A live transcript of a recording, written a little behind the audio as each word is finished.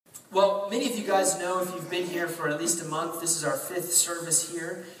Well, many of you guys know, if you've been here for at least a month, this is our 5th service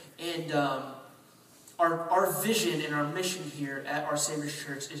here. And our vision and our mission here at Our Savior's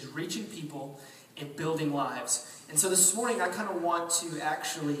Church is reaching people and building lives. And so this morning I kind of want to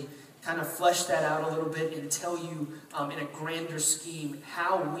actually kind of flesh that out a little bit and tell you in a grander scheme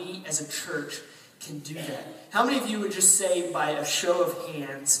how we as a church can do that. How many of you would just say by a show of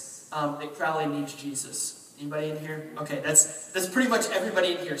hands that Crowley needs Jesus? Anybody in here? Okay, that's pretty much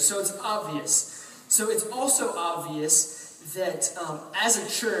everybody in here. So it's obvious. So it's also obvious that as a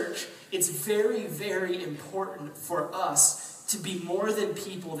church, it's very, very important for us to be more than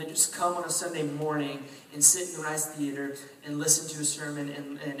people that just come on a Sunday morning and sit in the Rise Theater and listen to a sermon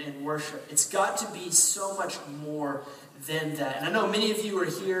and worship. It's got to be so much more than that. And I know many of you are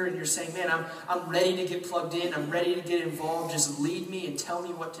here and you're saying, man, I'm ready to get plugged in. I'm ready to get involved. Just lead me and tell me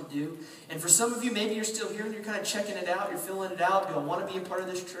what to do. And for some of you, maybe you're still here and you're kind of checking it out. You're filling it out. Do I want to be a part of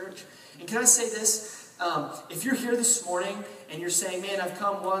this church? And can I say this? If you're here this morning and you're saying, man, I've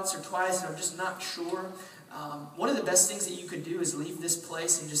come once or twice and I'm just not sure, one of the best things that you could do is leave this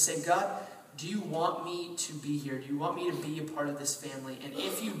place and just say, God, do you want me to be here? Do you want me to be a part of this family? And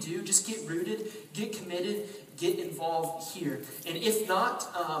if you do, just get rooted, get committed, get involved here. And if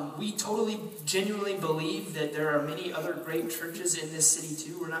not, we totally, genuinely believe that there are many other great churches in this city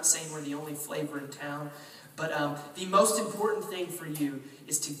too. We're not saying we're the only flavor in town. But the most important thing for you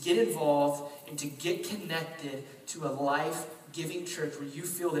is to get involved and to get connected to a life-giving church where you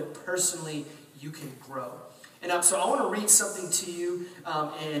feel that personally you can grow. And so I want to read something to you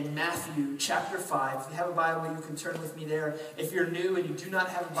in Matthew chapter 5. If you have a Bible, you can turn with me there. If you're new and you do not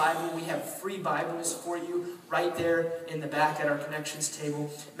have a Bible, we have free Bibles for you right there in the back at our connections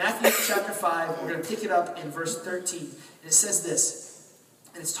table. Matthew chapter 5, we're going to pick it up in verse 13. And it says this,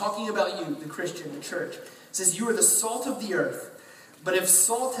 and it's talking about you, the Christian, the church. It says, you are the salt of the earth, but if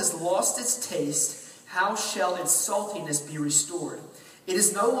salt has lost its taste, how shall its saltiness be restored? It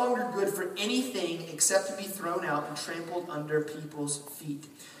is no longer good for anything except to be thrown out and trampled under people's feet.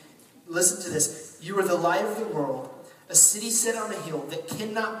 Listen to this. You are the light of the world, a city set on a hill that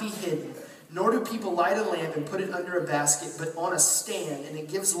cannot be hidden. Nor do people light a lamp and put it under a basket, but on a stand, and it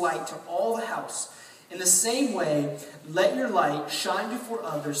gives light to all the house. In the same way, let your light shine before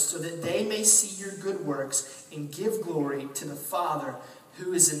others so that they may see your good works and give glory to the Father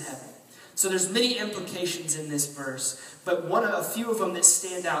who is in heaven. So there's many implications in this verse, but a few of them that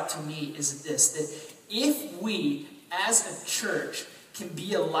stand out to me is this, that if we as a church can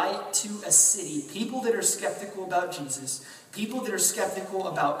be a light to a city, people that are skeptical about Jesus, people that are skeptical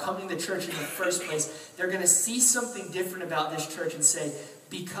about coming to church in the first place, they're going to see something different about this church and say,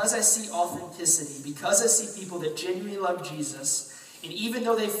 because I see authenticity, because I see people that genuinely love Jesus, and even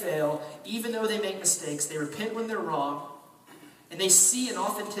though they fail, even though they make mistakes, they repent when they're wrong, and they see an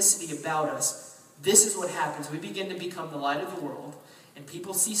authenticity about us, this is what happens. We begin to become the light of the world, and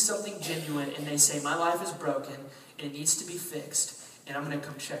people see something genuine, and they say, my life is broken, and it needs to be fixed, and I'm going to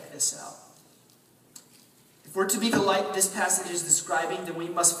come check this out. If we're to be the light this passage is describing, then we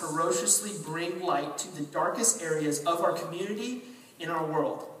must ferociously bring light to the darkest areas of our community in our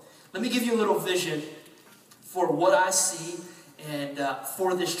world. Let me give you a little vision for what I see and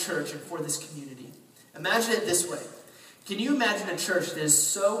for this church and for this community. Imagine it this way. Can you imagine a church that is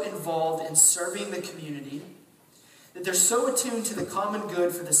so involved in serving the community, that they're so attuned to the common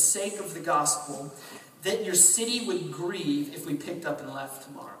good for the sake of the gospel, that your city would grieve if we picked up and left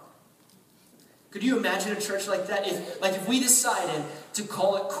tomorrow? Could you imagine a church like that? If we decided to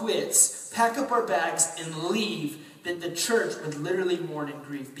call it quits, pack up our bags, and leave, that the church would literally mourn and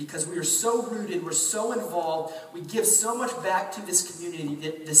grieve because we are so rooted, we're so involved, we give so much back to this community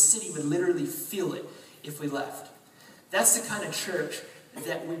that the city would literally feel it if we left. That's the kind of church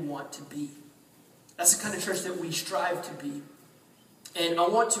that we want to be. That's the kind of church that we strive to be. And I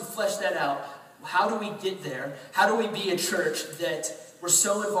want to flesh that out. How do we get there? How do we be a church that we're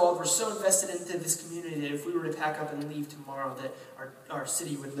so involved, we're so invested into this community that if we were to pack up and leave tomorrow, that our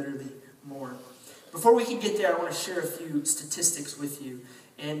city would literally mourn? Before we can get there, I want to share a few statistics with you.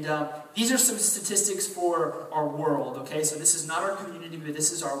 And these are some statistics for our world, okay? So this is not our community, but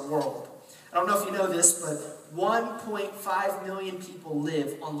this is our world. I don't know if you know this, but 1.5 million people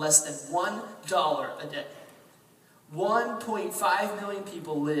live on less than $1 a day. 1.5 million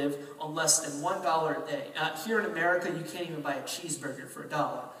people live on less than $1 a day. Here in America, you can't even buy a cheeseburger for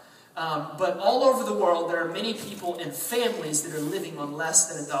 $1. But all over the world, there are many people and families that are living on less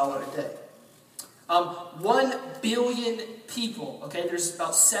than $1 a day. 1 billion people, okay, there's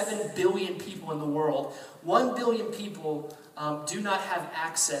about 7 billion people in the world. 1 billion people do not have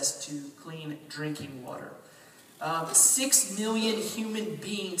access to clean drinking water. 6 million human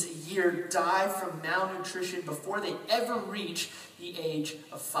beings a year die from malnutrition before they ever reach the age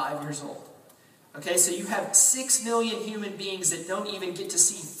of 5 years old. Okay, so you have 6 million human beings that don't even get to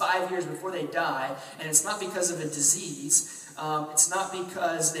see 5 years before they die, and it's not because of a disease, it's not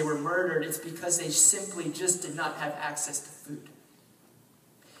because they were murdered, it's because they simply just did not have access to food.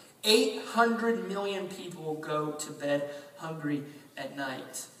 800 million people go to bed hungry at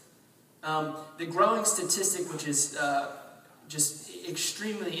night. The growing statistic, which is just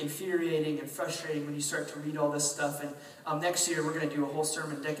extremely infuriating and frustrating when you start to read all this stuff. And next year we're going to do a whole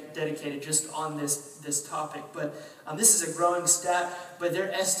sermon dedicated just on this topic. But this is a growing stat, but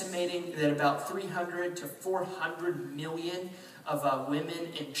they're estimating that about 300 to 400 million of women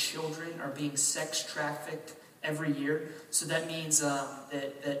and children are being sex trafficked every year. So that means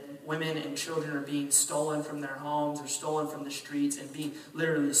that women and children are being stolen from their homes or stolen from the streets and being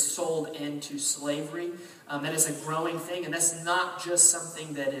literally sold into slavery. That is a growing thing, and that's not just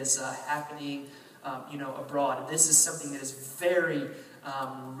something that is happening abroad. This is something that is very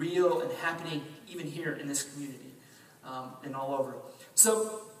real and happening even here in this community and all over.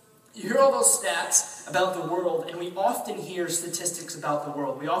 So you hear all those stats about the world, and we often hear statistics about the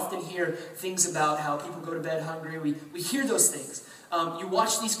world. We often hear things about how people go to bed hungry. We hear those things. You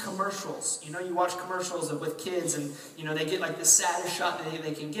watch these commercials. You watch commercials with kids, and they get like the saddest shot that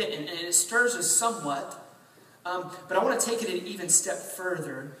they can get, and it stirs us somewhat. But I want to take it an even step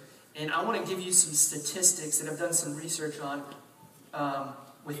further, and I want to give you some statistics that I've done some research on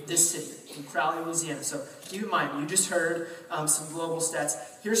with this city, in Crowley, Louisiana. So keep in mind, you just heard some global stats.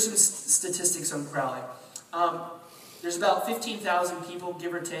 Here's some statistics on Crowley. There's about 15,000 people,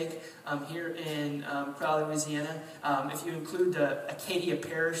 give or take, here in Crowley, Louisiana. If you include the Acadia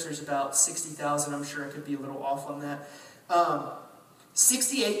Parish, there's about 60,000. I'm sure I could be a little off on that.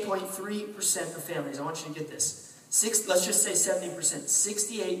 68.3% of families, I want you to get this. Let's just say 70%.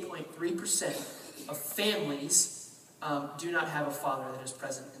 68.3% of families do not have a father that is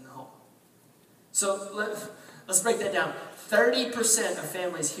present in the home. So let's break that down. 30% of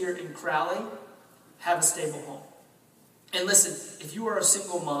families here in Crowley have a stable home. And listen, if you are a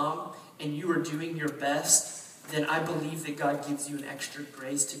single mom and you are doing your best, then I believe that God gives you an extra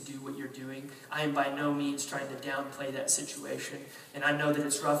grace to do what you're doing. I am by no means trying to downplay that situation. And I know that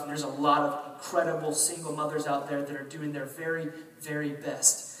it's rough, and there's a lot of incredible single mothers out there that are doing their very, very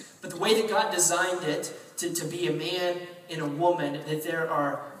best. But the way that God designed it to be a man and a woman, that there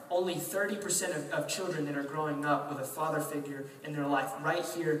are only 30% of children that are growing up with a father figure in their life right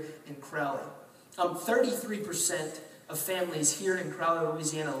here in Crowley. 33% of families here in Crowley,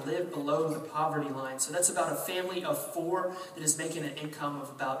 Louisiana live below the poverty line. So that's about a family of 4 that is making an income of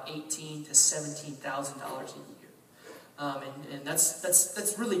about $18,000 to $17,000 a year. And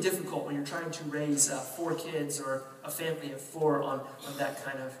that's really difficult when you're trying to raise 4 kids or a family of 4 on that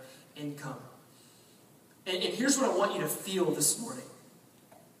kind of income. And here's what I want you to feel this morning.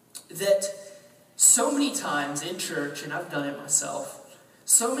 That so many times in church, and I've done it myself,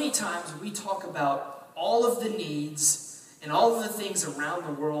 so many times we talk about all of the needs and all of the things around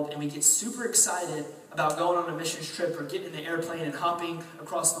the world, and we get super excited about going on a missions trip or getting in the airplane and hopping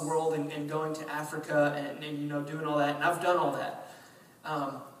across the world and going to Africa and doing all that. And I've done all that.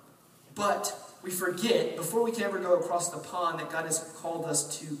 But we forget, before we can ever go across the pond, that God has called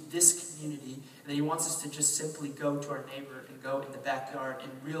us to this community, and that He wants us to just simply go to our neighbor and go in the backyard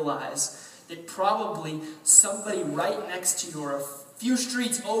and realize that probably somebody right next to you or a few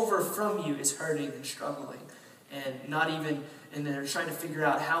streets over from you is hurting and struggling, and they're trying to figure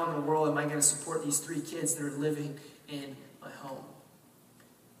out how in the world am I going to support these 3 kids that are living in my home.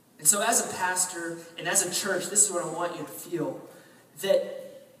 And so as a pastor and as a church, this is what I want you to feel, that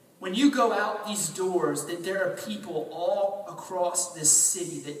when you go out these doors, that there are people all across this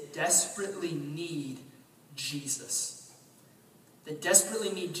city that desperately need Jesus. That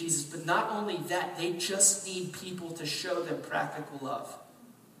desperately need Jesus, but not only that, they just need people to show them practical love.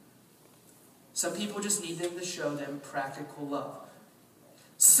 Some people just need them to show them practical love.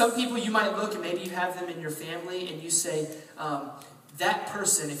 Some people you might look and maybe you have them in your family and you say, that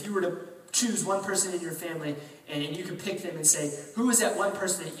person, if you were to choose one person in your family and you could pick them and say, who is that one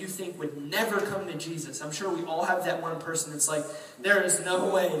person that you think would never come to Jesus? I'm sure we all have that one person that's like, there is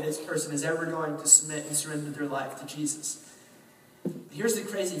no way this person is ever going to submit and surrender their life to Jesus. Here's the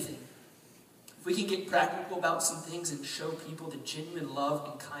crazy thing. If we can get practical about some things and show people the genuine love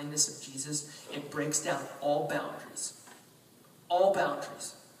and kindness of Jesus, it breaks down all boundaries. All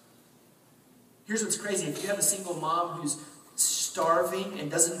boundaries. Here's what's crazy. If you have a single mom who's starving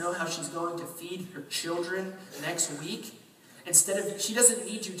and doesn't know how she's going to feed her children next week, she doesn't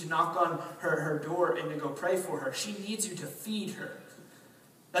need you to knock on her door and to go pray for her. She needs you to feed her.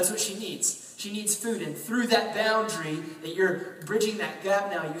 That's what she needs. She needs food. And through that boundary that you're bridging that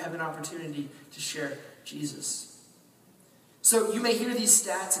gap now, you have an opportunity to share Jesus. So you may hear these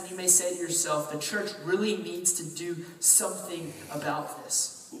stats and you may say to yourself, the church really needs to do something about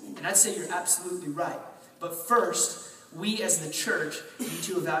this. And I'd say you're absolutely right. But first, we as the church need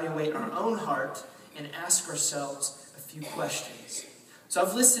to evaluate our own heart and ask ourselves a few questions. So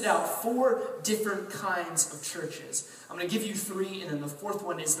I've listed out 4 different kinds of churches. I'm going to give you 3, and then the 4th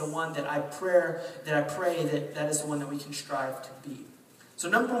one is the one that I pray that is the one that we can strive to be. So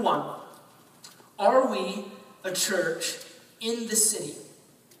number 1, are we a church in the city?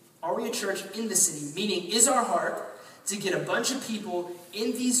 Are we a church in the city? Meaning, is our heart to get a bunch of people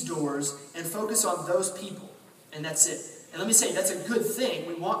in these doors and focus on those people, and that's it? And let me say, that's a good thing.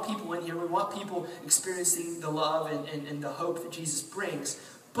 We want people in here. We want people experiencing the love and the hope that Jesus brings.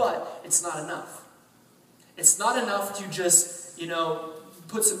 But it's not enough. It's not enough to just,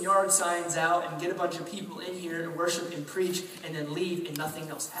 put some yard signs out and get a bunch of people in here and worship and preach and then leave and nothing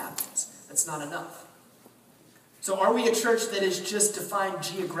else happens. That's not enough. So are we a church that is just defined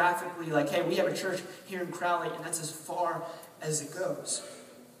geographically, like, hey, we have a church here in Crowley and that's as far as it goes?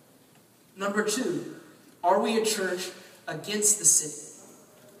 Number 2, are we a church against the city?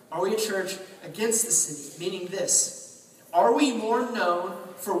 Are we a church against the city? Meaning this, are we more known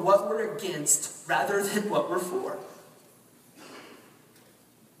for what we're against rather than what we're for?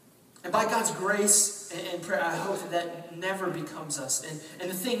 And by God's grace and prayer, I hope that never becomes us. And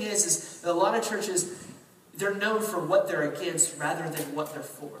the thing is that a lot of churches, they're known for what they're against rather than what they're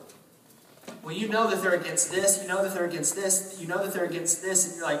for. Well, you know that they're against this, you know that they're against this, you know that they're against this,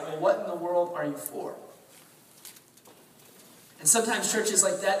 and you're like, well, what in the world are you for? And sometimes churches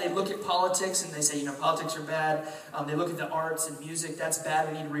like that, they look at politics and they say, politics are bad. They look at the arts and music, that's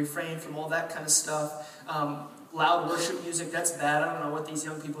bad. We need to refrain from all that kind of stuff. Loud worship music, that's bad. I don't know what these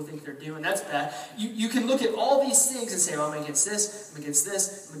young people think they're doing. That's bad. You can look at all these things and say, I'm against this, I'm against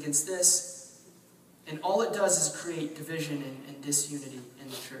this, I'm against this. And all it does is create division and disunity in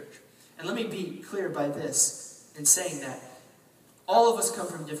the church. And let me be clear by this in saying that. All of us come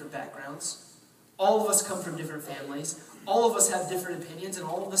from different backgrounds. All of us come from different families. All of us have different opinions and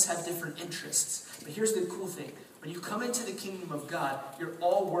all of us have different interests. But here's the cool thing. When you come into the kingdom of God, you're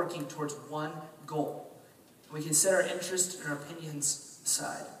all working towards one goal. And we can set our interests and our opinions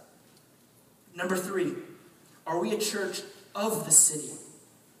aside. Number 3, are we a church of the city?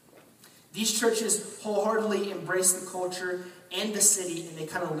 These churches wholeheartedly embrace the culture and the city, and they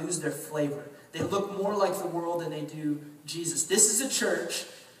kind of lose their flavor. They look more like the world than they do Jesus. This is a church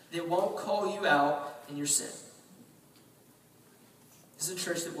that won't call you out in your sin. This is a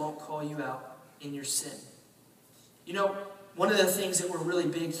church that won't call you out in your sin. One of the things that we're really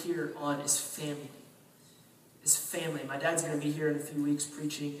big here on is family. Is family. My dad's going to be here in a few weeks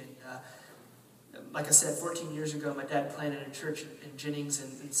preaching, and like I said, 14 years ago, my dad planted a church in Jennings,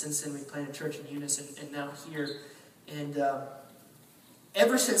 and since then we planted a church in Eunice, and now here. And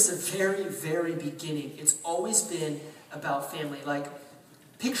ever since the very, very beginning, it's always been about family. Like,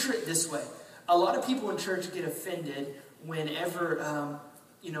 picture it this way. A lot of people in church get offended whenever,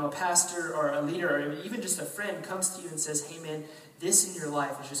 a pastor or a leader or even just a friend comes to you and says, hey man, this in your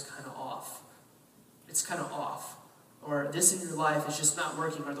life is just kind of off. It's kind of off. Or this in your life is just not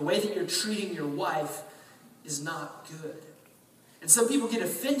working. Or the way that you're treating your wife is not good. And some people get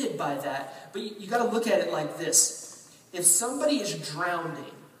offended by that, but you got to look at it like this. If somebody is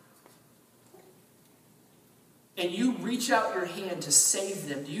drowning and you reach out your hand to save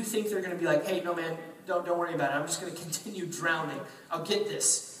them, do you think they're going to be like, hey, no man, don't worry about it. I'm just going to continue drowning. I'll get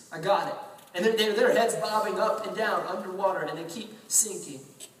this. I got it. And then their heads bobbing up and down underwater, and they keep sinking.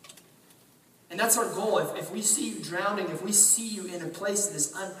 And that's our goal. If we see you drowning, if we see you in a place that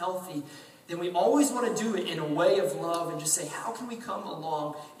is unhealthy, then we always want to do it in a way of love and just say, how can we come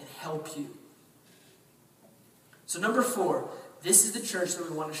along and help you? So number 4, this is the church that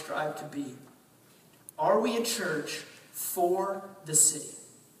we want to strive to be. Are we a church for the city?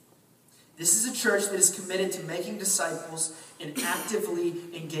 This is a church that is committed to making disciples and actively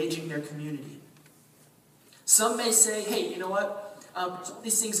engaging their community. Some may say, hey, you know what? There's all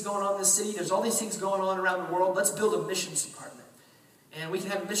these things going on in the city. There's all these things going on around the world. Let's build a missions department. And we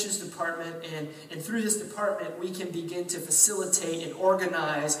can have a missions department, and through this department, we can begin to facilitate and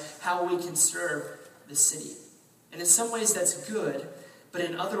organize how we can serve the city. And in some ways, that's good. But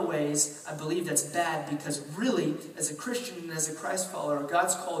in other ways, I believe that's bad, because really, as a Christian and as a Christ follower,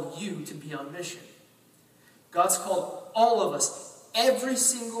 God's called you to be on mission. God's called all of us, every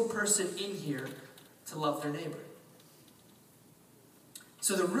single person in here, to love their neighbor.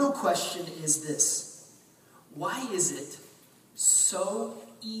 So the real question is this: why is it so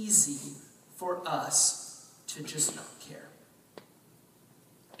easy for us to just not care.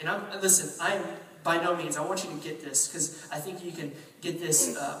 And I'm by no means, I want you to get this, because I think you can get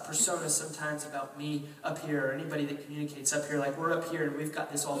this persona sometimes about me up here, or anybody that communicates up here, like we're up here and we've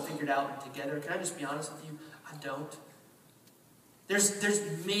got this all figured out and together. Can I just be honest with you? I don't. There's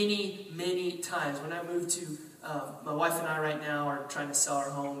many times when I moved to, my wife and I right now are trying to sell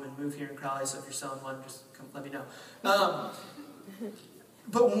our home and move here in Crowley, so if you're selling one, just come let me know.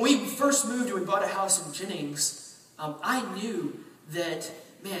 But when we first moved and we bought a house in Jennings, I knew that,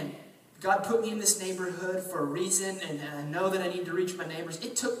 man, God put me in this neighborhood for a reason, and I know that I need to reach my neighbors.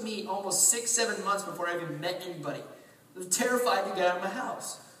 It took me almost 6-7 months before I even met anybody. I was terrified to get out of my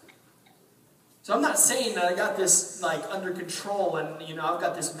house. So I'm not saying that I got this like under control and I've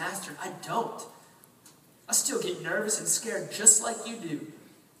got this mastered. I don't. I still get nervous and scared just like you do.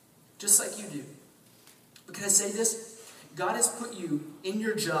 Just like you do. But can I say this? God has put you in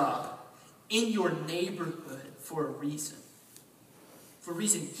your job, in your neighborhood for a reason. For a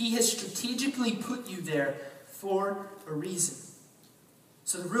reason. He has strategically put you there for a reason.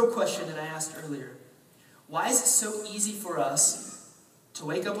 So the real question that I asked earlier, why is it so easy for us to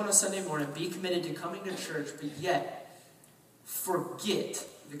wake up on a Sunday morning, be committed to coming to church, but yet forget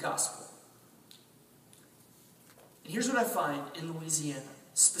the gospel? And here's what I find in Louisiana,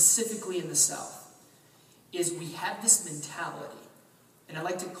 specifically in the South, is we have this mentality, and I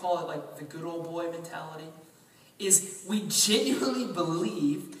like to call it like the good old boy mentality, is we genuinely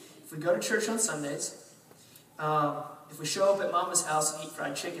believe if we go to church on Sundays, if we show up at Mama's house and eat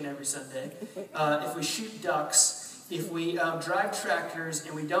fried chicken every Sunday, if we shoot ducks, if we drive tractors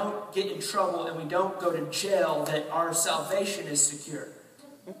and we don't get in trouble and we don't go to jail, that our salvation is secure.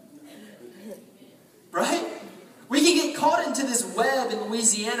 Right? We can get caught into this web in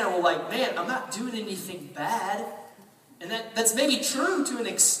Louisiana. We're like, man, I'm not doing anything bad. And that's maybe true to an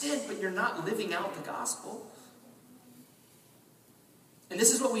extent, but you're not living out the gospel. And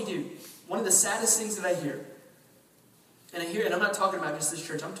this is what we do. One of the saddest things that I hear, and I'm not talking about just this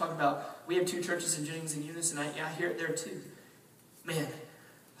church, I'm talking about, we have 2 churches in Jennings and Eunice, and I hear it there too. Man,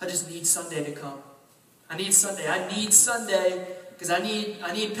 I just need Sunday to come. I need Sunday because I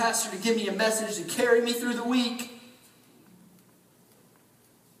need pastor to give me a message to carry me through the week.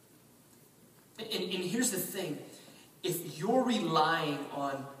 And here's the thing. If you're relying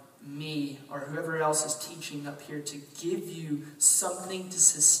on me or whoever else is teaching up here to give you something to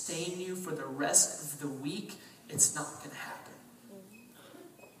sustain you for the rest of the week, it's not going to happen.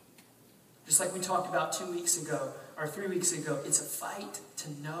 Just like we talked about 2 weeks ago or 3 weeks ago, it's a fight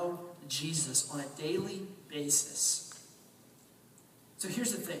to know Jesus on a daily basis. So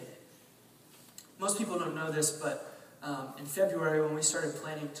here's the thing. Most people don't know this, but in February when we started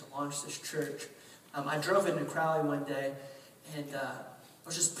planning to launch this church, I drove into Crowley one day and I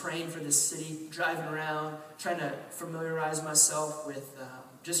was just praying for this city, driving around, trying to familiarize myself with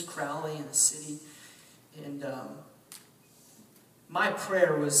just Crowley and the city. And my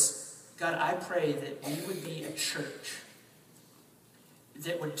prayer was, God, I pray that we would be a church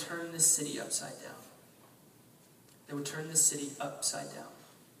that would turn this city upside down. That would turn this city upside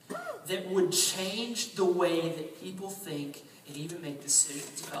down. That would change the way that people think and even make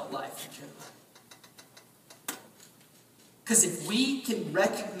decisions about life in general. Because if we can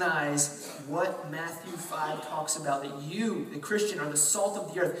recognize what Matthew 5 talks about, that you, the Christian, are the salt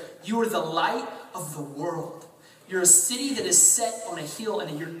of the earth. You are the light of the world. You're a city that is set on a hill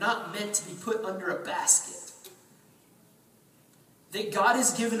and you're not meant to be put under a basket. That God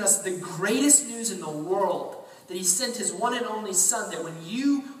has given us the greatest news in the world. That He sent His one and only Son. That when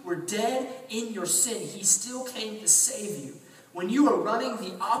you were dead in your sin, He still came to save you. When you were running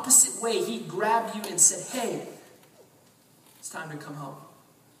the opposite way, He grabbed you and said, hey, it's time to come home.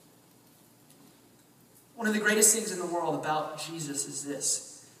 One of the greatest things in the world about Jesus is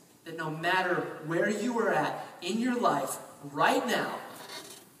this, that no matter where you are at in your life right now,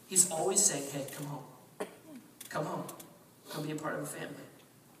 He's always saying, hey, come home. Come home. Come be a part of a family.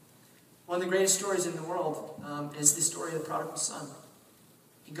 One of the greatest stories in the world is the story of the prodigal son.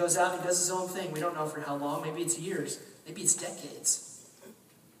 He goes out and he does his own thing. We don't know for how long. Maybe it's years. Maybe it's decades.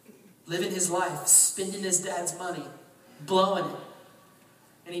 Living his life, spending his dad's money, blowing it.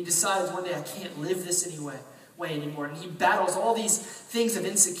 And he decides one day, I can't live this way anymore. And he battles all these things of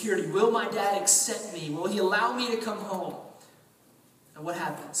insecurity. Will my dad accept me? Will he allow me to come home? And what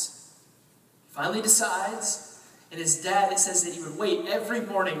happens? He finally decides, and his dad, it says that he would wait every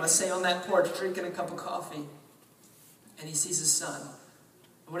morning, let's say on that porch, drinking a cup of coffee. And he sees his son.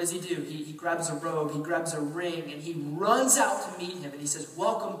 And what does he do? He grabs a robe, he grabs a ring, and he runs out to meet him. And he says,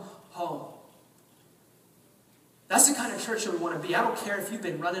 welcome home. That's the kind of church that we want to be. I don't care if you've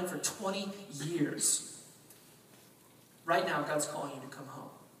been running for 20 years. Right now, God's calling you to come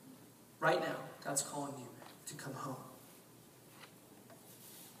home. Right now, God's calling you to come home.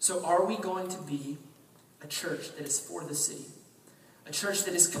 So are we going to be a church that is for the city? A church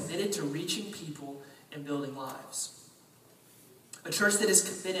that is committed to reaching people and building lives? A church that is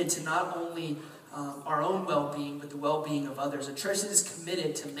committed to not only our own well-being, but the well-being of others. A church that is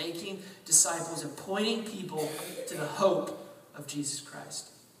committed to making disciples and pointing people to the hope of Jesus Christ.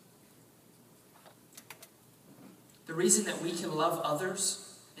 The reason that we can love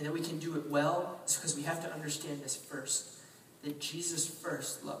others and that we can do it well is because we have to understand this first. That Jesus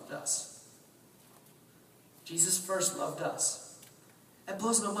first loved us. Jesus first loved us. That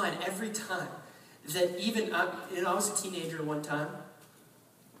blows my mind every time. That even, I was a teenager one time.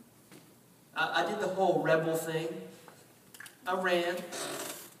 I did the whole rebel thing. I ran.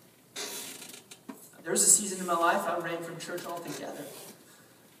 There was a season in my life I ran from church altogether.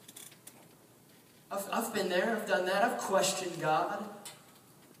 I've been there. I've done that. I've questioned God.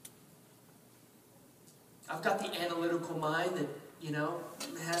 I've got the analytical mind that,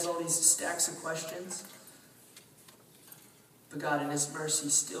 has all these stacks of questions. But God, in His mercy,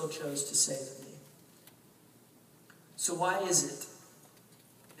 still chose to save me. So why is it,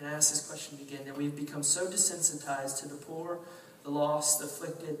 and I ask this question again, that we've become so desensitized to the poor, the lost, the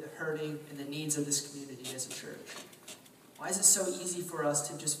afflicted, the hurting, and the needs of this community as a church? Why is it so easy for us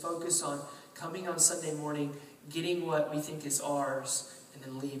to just focus on coming on Sunday morning, getting what we think is ours, and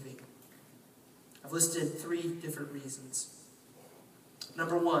then leaving? I've listed 3 different reasons.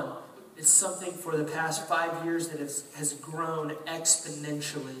 Number 1, it's something for the past 5 years that has grown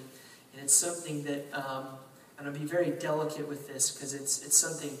exponentially. And it's something that, and I'll be very delicate with this because it's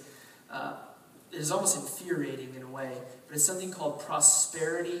something that is almost infuriating in a way, but it's something called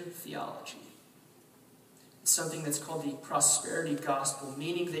prosperity theology. It's something that's called the prosperity gospel,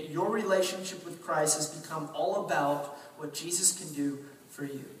 meaning that your relationship with Christ has become all about what Jesus can do for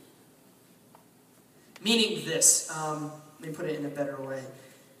you. Meaning this, let me put it in a better way,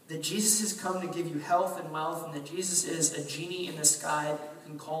 that Jesus has come to give you health and wealth, and that Jesus is a genie in the sky that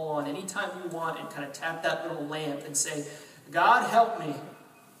you can call on anytime you want and kind of tap that little lamp and say, God, help me.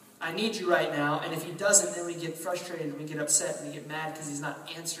 I need you right now. And if He doesn't, then we get frustrated and we get upset and we get mad because He's not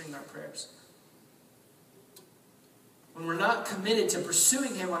answering our prayers. When we're not committed to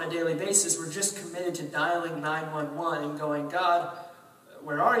pursuing Him on a daily basis, we're just committed to dialing 911 and going, God,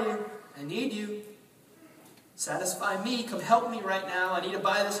 where are you? I need you. Satisfy me. Come help me right now. I need to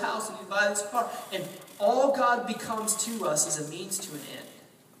buy this house. I need to buy this car. And all God becomes to us is a means to an end.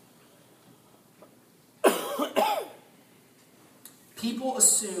 People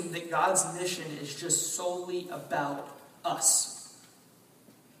assume that God's mission is just solely about us.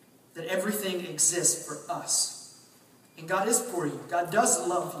 That everything exists for us. And God is for you. God does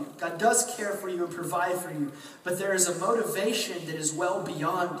love you. God does care for you and provide for you. But there is a motivation that is well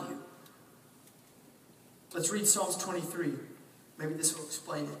beyond you. Let's read Psalms 23. Maybe this will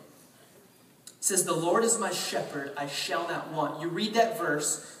explain it. It says, the Lord is my shepherd, I shall not want. You read that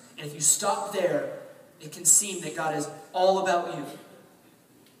verse, and if you stop there, it can seem that God is all about you.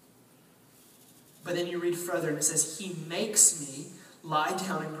 But then you read further, and it says, He makes me lie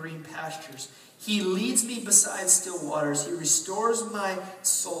down in green pastures. He leads me beside still waters. He restores my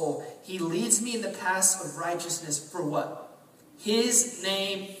soul. He leads me in the paths of righteousness for what? His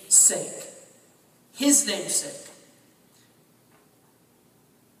name's sake. His name's sake.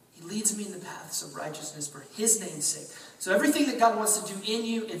 He leads me in the paths of righteousness for His name's sake. So everything that God wants to do in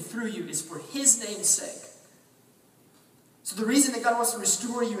you and through you is for His name's sake. So the reason that God wants to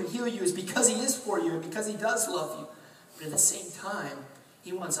restore you and heal you is because He is for you and because He does love you. But at the same time,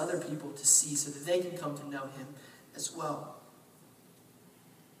 He wants other people to see so that they can come to know Him as well.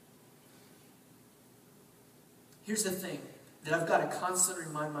 Here's the thing that I've got to constantly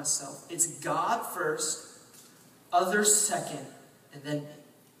remind myself. It's God first, others second, and then me.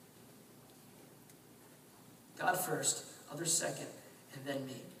 God first, others second, and then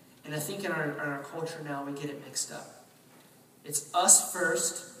me. And I think in our culture now we get it mixed up. It's us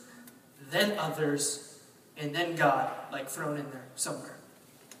first, then others, and then God, like thrown in there somewhere.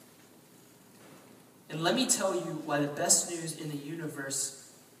 And let me tell you why the best news in the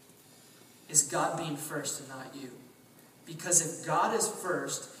universe is God being first and not you. Because if God is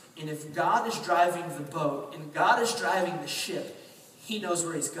first, and if God is driving the boat, and God is driving the ship, He knows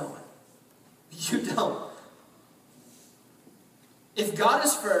where He's going. You don't. If God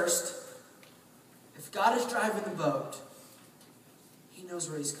is first, if God is driving the boat, He knows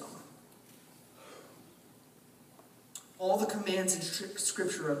where He's going. All the commands in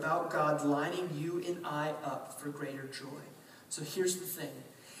Scripture are about God lining you and I up for greater joy. So here's the thing.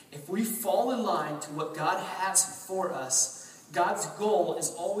 If we fall in line to what God has for us, God's goal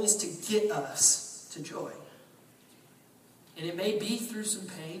is always to get us to joy. And it may be through some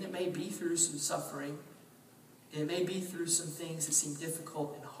pain. It may be through some suffering. It may be through some things that seem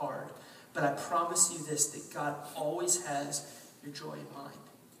difficult and hard. But I promise you this, that God always has your joy in mind.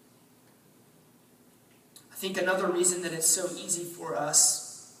 I think another reason that it's so easy for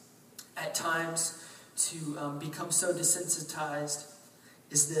us at times to become so desensitized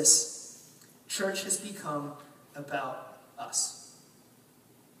is this. Church has become about us.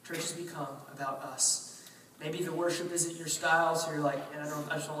 Church has become about us. Maybe the worship isn't your style, so you're like, I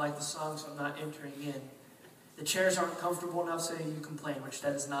just don't like the song, so I'm not entering in. The chairs aren't comfortable enough, so you complain, which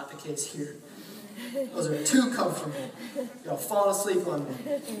that is not the case here. Those are too comfortable. Y'all fall asleep on me.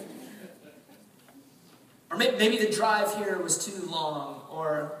 Or maybe the drive here was too long,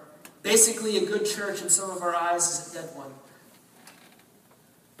 or basically a good church in some of our eyes is a dead one.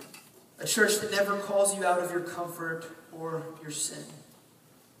 A church that never calls you out of your comfort or your sin.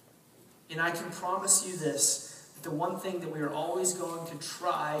 And I can promise you this, that the one thing that we are always going to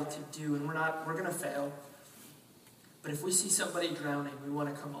try to do, and we're going to fail, but if we see somebody drowning, we want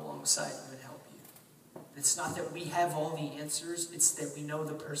to come alongside you and help you. It's not that we have all the answers, it's that we know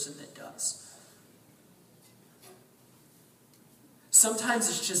the person that does. Sometimes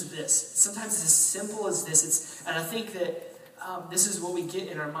it's just this. Sometimes it's as simple as this. And I think that this is what we get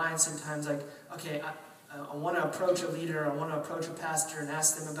in our minds sometimes. Like, okay, I want to approach a leader. I want to approach a pastor and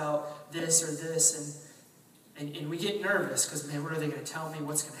ask them about this or this. And we get nervous because, man, what are they going to tell me?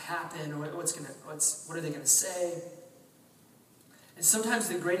 What's going to happen? What are they going to say? And sometimes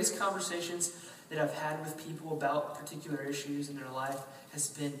the greatest conversations that I've had with people about particular issues in their life has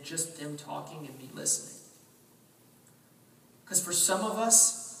been just them talking and me listening. Because for some of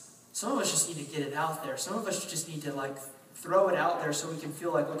us just need to get it out there. Some of us just need to throw it out there so we can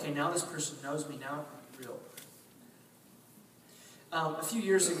feel like, okay, now this person knows me. Now it can be real. A few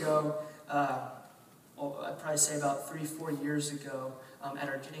years ago, I'd probably say about 3-4 years ago, at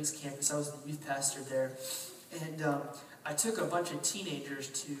our Jennings campus, I was the youth pastor there, and I took a bunch of teenagers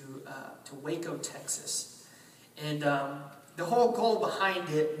to Waco, Texas, and the whole goal behind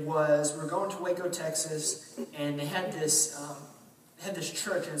it was we're going to Waco, Texas, and they had this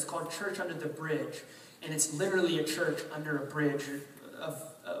church, and it's called Church Under the Bridge, and it's literally a church under a bridge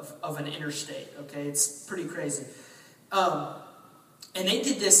of an interstate. Okay, it's pretty crazy. And they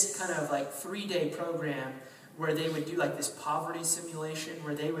did this kind of 3-day program where they would do this poverty simulation,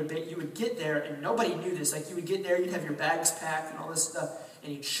 where you would get there and nobody knew this. You would get there, you'd have your bags packed and all this stuff,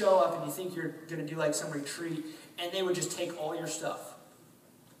 and you'd show up and you think you're going to do some retreat, and they would just take all your stuff.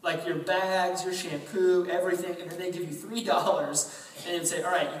 Your bags, your shampoo, everything, and then they give you $3, and they'd say,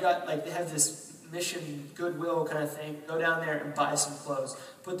 all right, you got, they have this mission goodwill kind of thing, go down there and buy some clothes.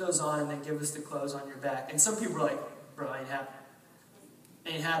 Put those on and then give us the clothes on your back. And some people were like, bro, ain't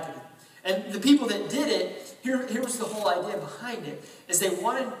happening. And the people that did it, here was the whole idea behind it, is they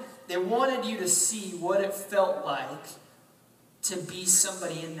wanted you to see what it felt like to be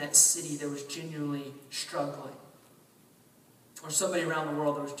somebody in that city that was genuinely struggling. Or somebody around the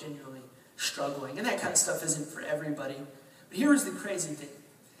world that was genuinely struggling. And that kind of stuff isn't for everybody. But here was the crazy thing.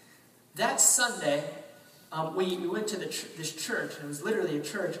 That Sunday, we went to this church, and it was literally a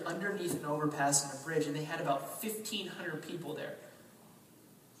church underneath an overpass and a bridge, and they had about 1,500 people there.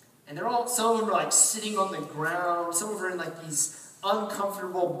 And some of them were sitting on the ground, some of them were in these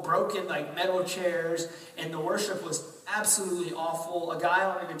uncomfortable, broken metal chairs, and the worship was absolutely awful. A guy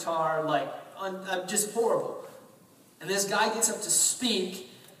on a guitar, just horrible. And this guy gets up to speak,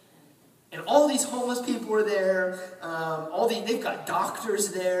 and all these homeless people were there. They've got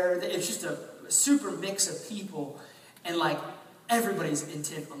doctors there. It's just a super mix of people, and everybody's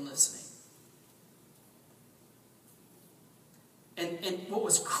intent on listening. And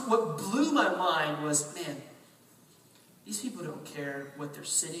what blew my mind was, man, these people don't care what they're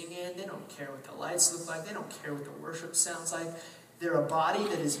sitting in. They don't care what the lights look like. They don't care what the worship sounds like. They're a body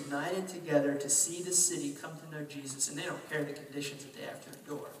that is united together to see the city come to know Jesus, and they don't care the conditions that they have to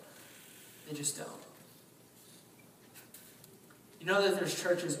endure. They just don't. You know that there's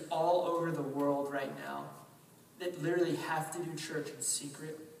churches all over the world right now that literally have to do church in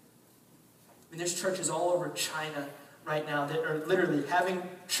secret? I mean, there's churches all over China right now that are literally having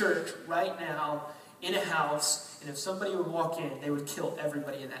church right now in a house, and if somebody would walk in, they would kill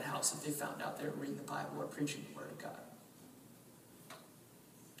everybody in that house if they found out they were reading the Bible or preaching the Word of God.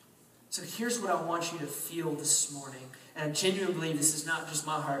 So here's what I want you to feel this morning. And I genuinely believe this is not just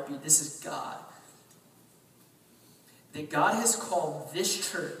my heartbeat, this is God. that God has called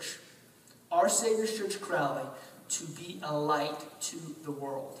this church, our Savior's Church Crowley, to be a light to the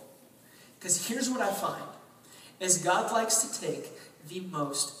world. Because here's what I find, is God likes to take the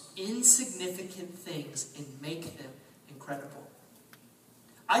most insignificant things and make them incredible.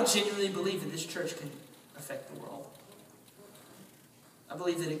 I genuinely believe that this church can affect the world. I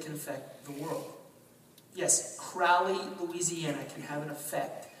believe that it can affect the world. Yes, Crowley, Louisiana can have an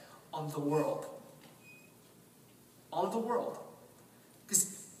effect on the world. On the world.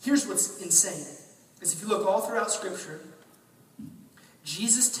 Because here's what's insane. Is if you look all throughout Scripture,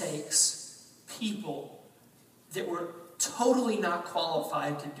 Jesus takes people that were totally not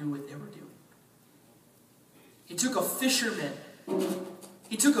qualified to do what they were doing. He took a fisherman.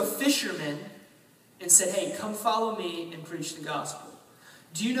 He took a fisherman and said, hey, come follow me and preach the gospel.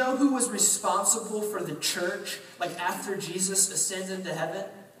 Do you know who was responsible for the church, like after Jesus ascended into heaven?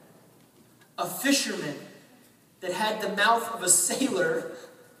 A fisherman that had the mouth of a sailor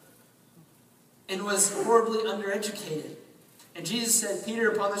and was horribly undereducated. And Jesus said, Peter,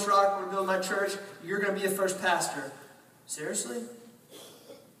 upon this rock I'm going to build my church. You're going to be the first pastor. Seriously?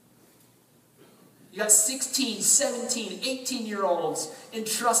 You got 16, 17, 18-year-olds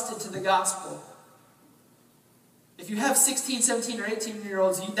entrusted to the gospel. If you have 16, 17, or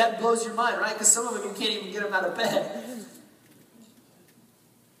 18-year-olds, that blows your mind, right? Because some of them, you can't even get them out of bed.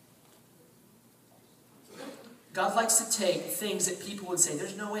 God likes to take things that people would say,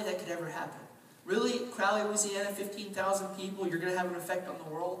 there's no way that could ever happen. Really? Crowley, Louisiana, 15,000 people, you're going to have an effect on the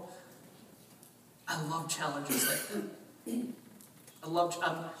world? I love challenges like that.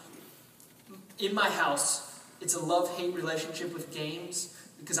 In my house, it's a love-hate relationship with games.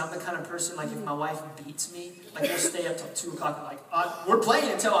 Because I'm the kind of person, like, if my wife beats me, like, we'll stay up till 2 o'clock and, like, we're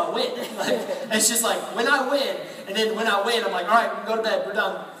playing until I win. Like, it's just like, when I win, and then when I win, I'm like, all right, we can go to bed, we're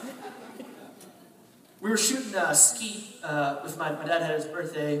done. We were shooting skeet with my dad had his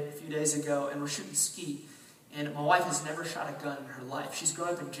birthday a few days ago, and we're shooting skeet. And my wife has never shot a gun in her life. She's grown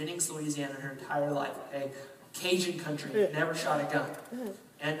up in Jennings, Louisiana her entire life, okay? Cajun country, never shot a gun.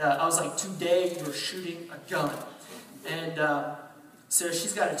 And I was like, today we're shooting a gun. And so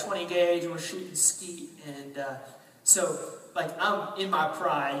she's got a 20 gauge and we're shooting skeet. And so, like, I'm in my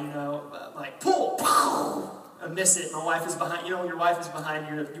pride, you know, like, pull, I miss it. My wife is behind, you know, when your wife is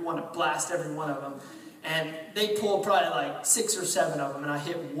behind you, you want to blast every one of them. And they pulled probably like 6 or 7 of them, and I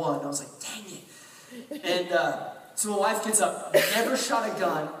hit one. I was like, dang it. And so my wife gets up, never shot a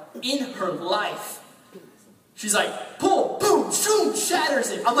gun in her life. She's like, pull, boom, shoom,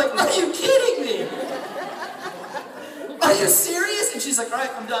 shatters it. I'm like, are you kidding me? Are you serious? And she's like, all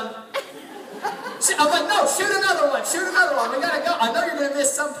right, I'm done. I'm like, no, shoot another one. We gotta go. I know you're gonna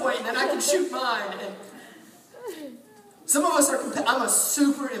miss some point, and then I can shoot mine. And some of us are. I'm a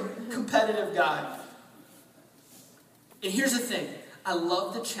super competitive guy. And here's the thing: I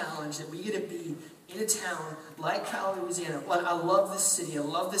love the challenge that we get to be in a town like Crowley, Louisiana. I love this city. I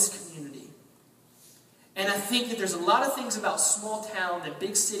love this community. And I think that there's a lot of things about small town, that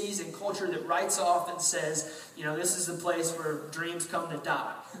big cities and culture that writes off and says, you know, this is the place where dreams come to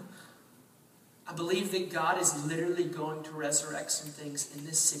die. I believe that God is literally going to resurrect some things in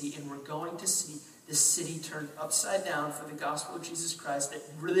this city, and we're going to see this city turned upside down for the gospel of Jesus Christ that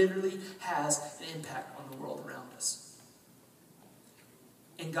literally has an impact on the world around us.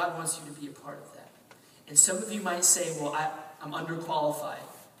 And God wants you to be a part of that. And some of you might say, well, I'm underqualified.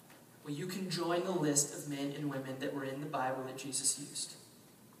 Well, you can join the list of men and women that were in the Bible that Jesus used.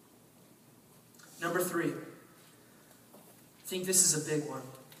 Number 3. I think this is a big one.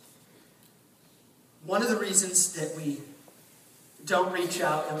 One of the reasons that we don't reach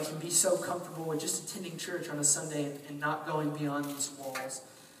out and we can be so comfortable with just attending church on a Sunday and not going beyond these walls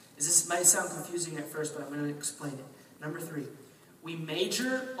is, this might sound confusing at first, but I'm going to explain it. Number 3. We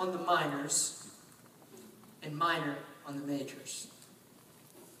major on the minors and minor on the majors.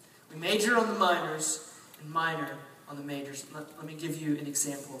 We major on the minors and minor on the majors. Let me give you an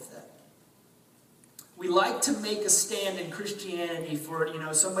example of that. We like to make a stand in Christianity for, you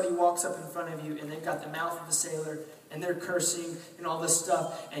know, somebody walks up in front of you and they've got the mouth of a sailor and they're cursing and all this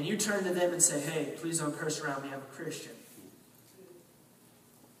stuff, and you turn to them and say, hey, please don't curse around me, I'm a Christian.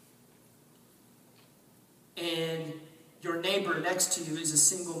 And your neighbor next to you is a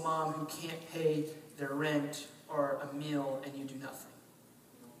single mom who can't pay their rent or a meal, and you do nothing.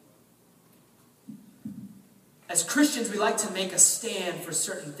 As Christians, we like to make a stand for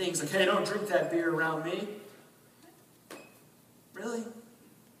certain things. Like, hey, don't drink that beer around me. Really?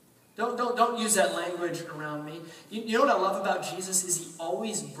 Don't use that language around me. You know what I love about Jesus is he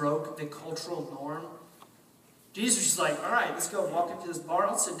always broke the cultural norm. Jesus was just like, all right, let's go walk into this bar.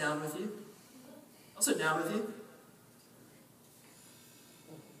 I'll sit down with you.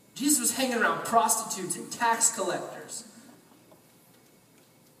 Jesus was hanging around prostitutes and tax collectors.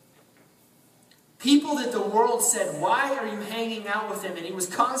 People that the world said, why are you hanging out with him? And he was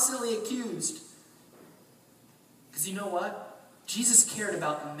constantly accused. Because you know what? Jesus cared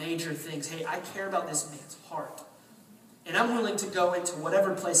about the major things. Hey, I care about this man's heart. And I'm willing to go into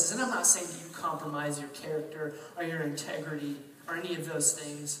whatever places. And I'm not saying that you compromise your character or your integrity or any of those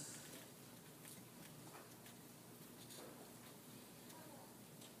things.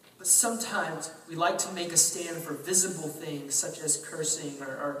 But sometimes we like to make a stand for visible things such as cursing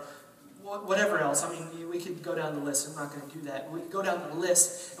or whatever else. I mean, we could go down the list. I'm not going to do that. We go down the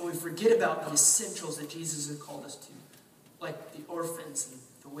list and we forget about the essentials that Jesus has called us to. Like the orphans and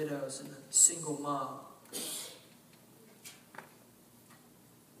the widows and the single mom.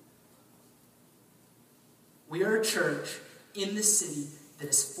 We are a church in the city that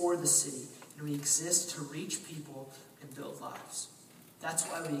is for the city. And we exist to reach people and build lives. That's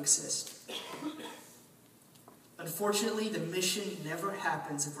why we exist. Unfortunately, the mission never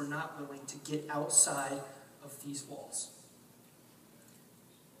happens if we're not willing to get outside of these walls.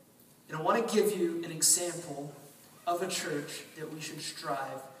 And I want to give you an example of a church that we should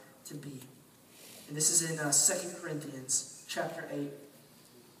strive to be. And this is in 2 Corinthians chapter 8. It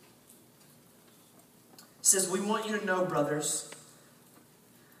says, "We want you to know, brothers,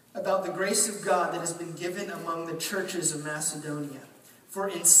 about the grace of God that has been given among the churches of Macedonia. For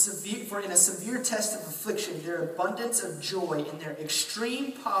in a severe test of affliction, their abundance of joy and their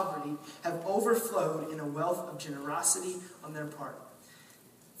extreme poverty have overflowed in a wealth of generosity on their part.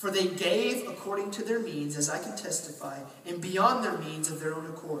 For they gave according to their means, as I can testify, and beyond their means of their own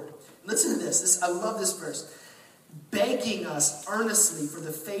accord." Listen to this. I love this verse. "Begging us earnestly for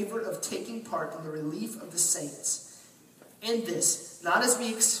the favor of taking part in the relief of the saints. And this, not as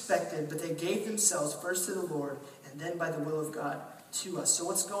we expected, but they gave themselves first to the Lord, and then by the will of God to us." So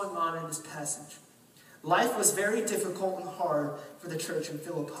what's going on in this passage? Life was very difficult and hard for the church in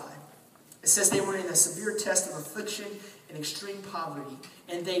Philippi. It says they were in a severe test of affliction and extreme poverty.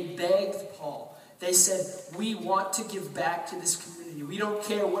 And they begged Paul. They said, "We want to give back to this community. We don't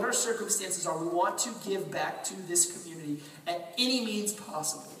care what our circumstances are. We want to give back to this community at any means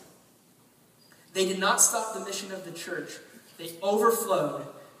possible." They did not stop the mission of the church. They overflowed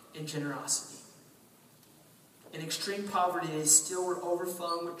in generosity. In extreme poverty, they still were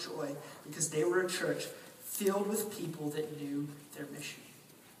overflowing with joy because they were a church filled with people that knew their mission.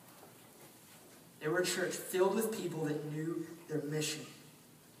 They were a church filled with people that knew their mission.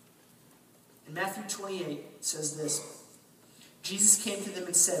 In Matthew 28, it says this, "Jesus came to them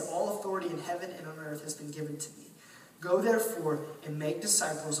and said, 'All authority in heaven and on earth has been given to me. Go therefore and make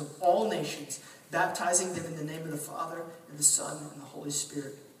disciples of all nations, baptizing them in the name of the Father and the Son and the Holy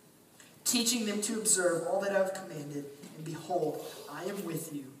Spirit, teaching them to observe all that I have commanded, and behold, I am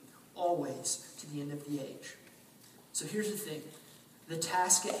with you always to the end of the age.'" So here's the thing. The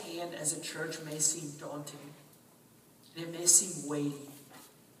task at hand as a church may seem daunting, and it may seem weighty.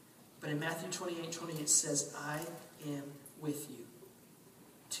 But in Matthew 28:20 it says, "I am with you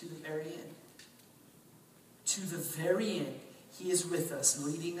to the very end." To the very end, He is with us,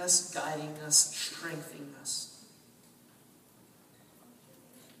 leading us, guiding us, strengthening us.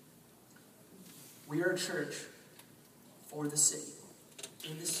 We are a church for the city,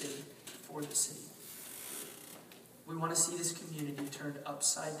 in the city, for the city. We want to see this community turned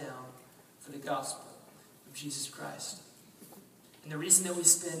upside down for the gospel of Jesus Christ. And the reason that we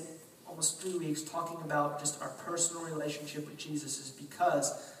spent almost 3 weeks talking about just our personal relationship with Jesus is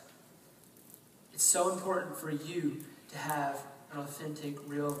because it's so important for you to have an authentic,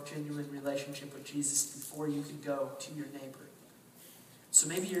 real, genuine relationship with Jesus before you can go to your neighbor. So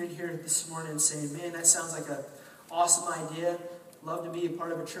maybe you're in here this morning saying, "Man, that sounds like an awesome idea. Love to be a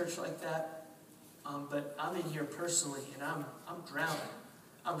part of a church like that. But I'm in here personally, and I'm drowning.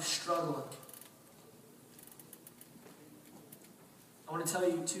 I'm struggling." I want to tell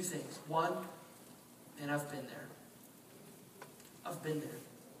you 2 things. One, and I've been there. I've been there.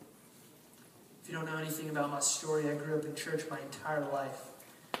 If you don't know anything about my story, I grew up in church my entire life.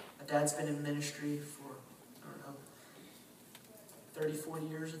 My dad's been in ministry for, 30, 40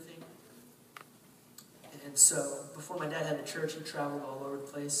 years, I think. And so, before my dad had a church, he traveled all over the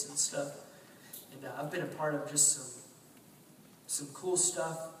place and stuff. And I've been a part of just some cool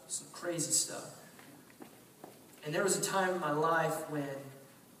stuff, some crazy stuff. And there was a time in my life when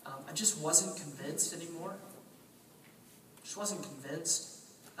I just wasn't convinced anymore. Just wasn't convinced.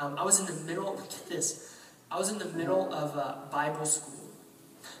 I was in the middle, look at this. I was in the middle of Bible school.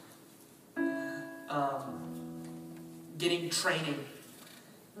 Getting training.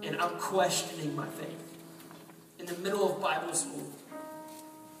 And I'm questioning my faith. In the middle of Bible school.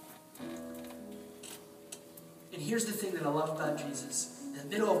 And here's the thing that I love about Jesus. In the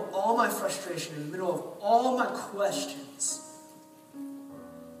middle of all my frustration, in the middle of all my questions,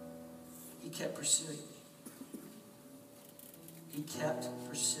 he kept pursuing me. He kept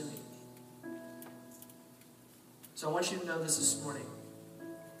pursuing me. So I want you to know this morning.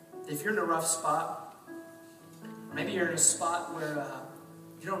 If you're in a rough spot, maybe you're in a spot where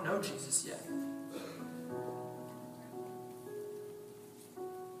you don't know Jesus yet.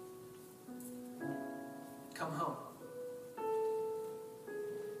 Come home.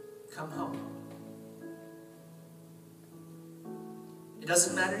 Come home. It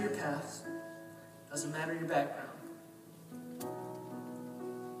doesn't matter your past. It doesn't matter your background.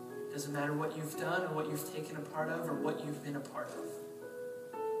 It doesn't matter what you've done or what you've taken a part of or what you've been a part of.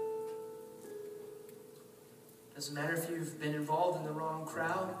 It doesn't matter if you've been involved in the wrong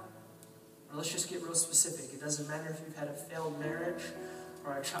crowd. Or let's just get real specific. It doesn't matter if you've had a failed marriage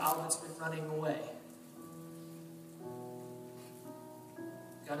or a child that's been running away.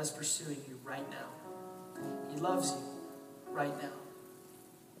 God is pursuing you right now. He loves you right now.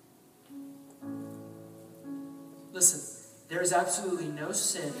 Listen, there is absolutely no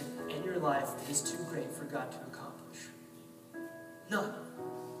sin in your life that is too great for God to accomplish. None.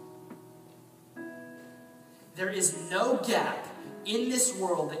 There is no gap in this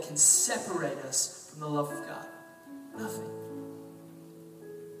world that can separate us from the love of God. Nothing.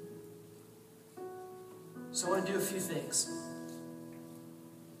 So I want to do a few things.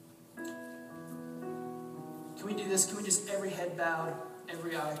 Can we do this? Can we just every head bowed,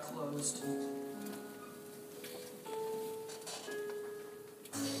 every eye closed?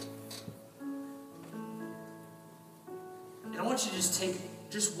 And I want you to just take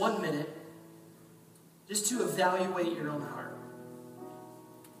just 1 minute just to evaluate your own heart.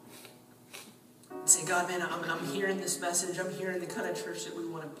 And say, God, man, I'm hearing this message. I'm hearing the kind of church that we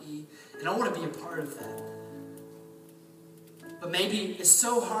want to be. And I want to be a part of that. But maybe it's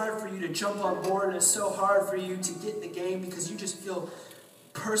so hard for you to jump on board, and it's so hard for you to get in the game because you just feel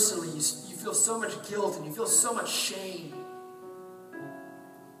personally, you feel so much guilt and you feel so much shame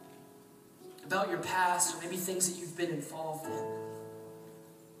about your past or maybe things that you've been involved in.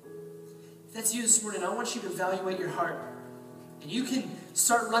 If that's you this morning, I want you to evaluate your heart. And you can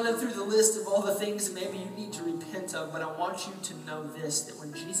start running through the list of all the things that maybe you need to repent of, but I want you to know this, that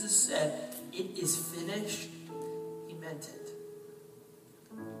when Jesus said, "It is finished," he meant it.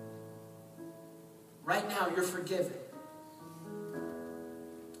 Right now, you're forgiven.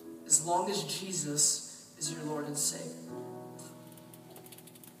 As long as Jesus is your Lord and Savior.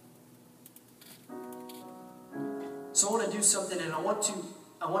 So I want to do something, and I want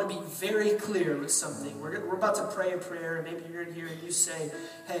to be very clear with something. We're about to pray a prayer, and maybe you're in here and you say,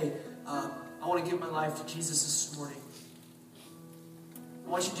 "Hey, I want to give my life to Jesus this morning." I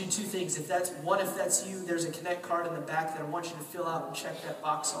want you to do two things. If that's you, there's a Connect card in the back that I want you to fill out and check that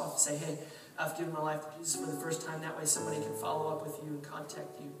box off and say, "Hey, I've given my life to Jesus for the first time." That way somebody can follow up with you and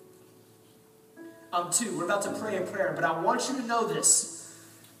contact you. Two, we're about to pray a prayer, but I want you to know this.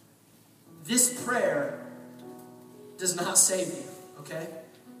 This prayer does not save you, okay?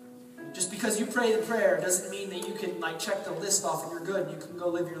 Just because you pray the prayer doesn't mean that you can check the list off and you're good and you can go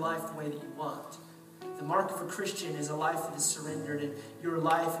live your life the way that you want. The mark of a Christian is a life that is surrendered, and your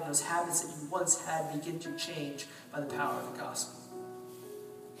life and those habits that you once had begin to change by the power of the gospel.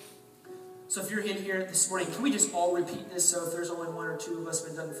 So if you're in here this morning, can we just all repeat this? So if there's only one or two of us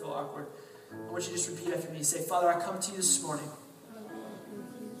and it doesn't feel awkward, I want you to just repeat after me. Say, "Father, I come to you this morning.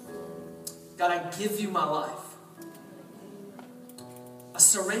 God, I give you my life. I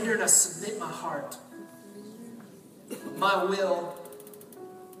surrender and I submit my heart, my will,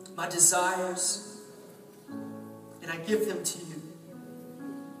 my desires, and I give them to you.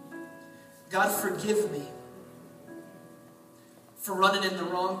 God, forgive me for running in the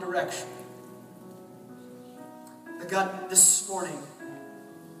wrong direction. But God, this morning,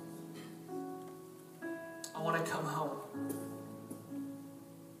 I want to come home.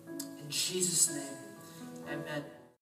 In Jesus' name, amen.